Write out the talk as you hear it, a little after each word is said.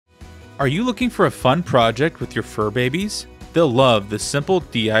Are you looking for a fun project with your fur babies? They'll love the simple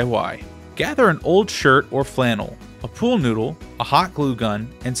DIY. Gather an old shirt or flannel, a pool noodle, a hot glue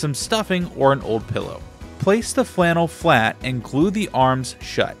gun, and some stuffing or an old pillow. Place the flannel flat and glue the arms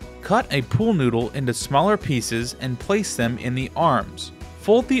shut. Cut a pool noodle into smaller pieces and place them in the arms.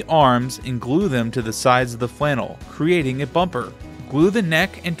 Fold the arms and glue them to the sides of the flannel, creating a bumper. Glue the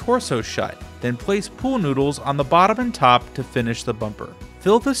neck and torso shut, then place pool noodles on the bottom and top to finish the bumper.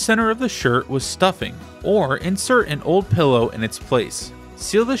 Fill the center of the shirt with stuffing, or insert an old pillow in its place.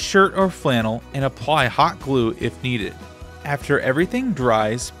 Seal the shirt or flannel and apply hot glue if needed. After everything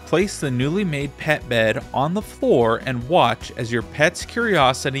dries, place the newly made pet bed on the floor and watch as your pet's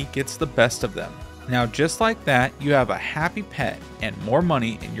curiosity gets the best of them. Now just like that, you have a happy pet and more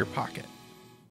money in your pocket.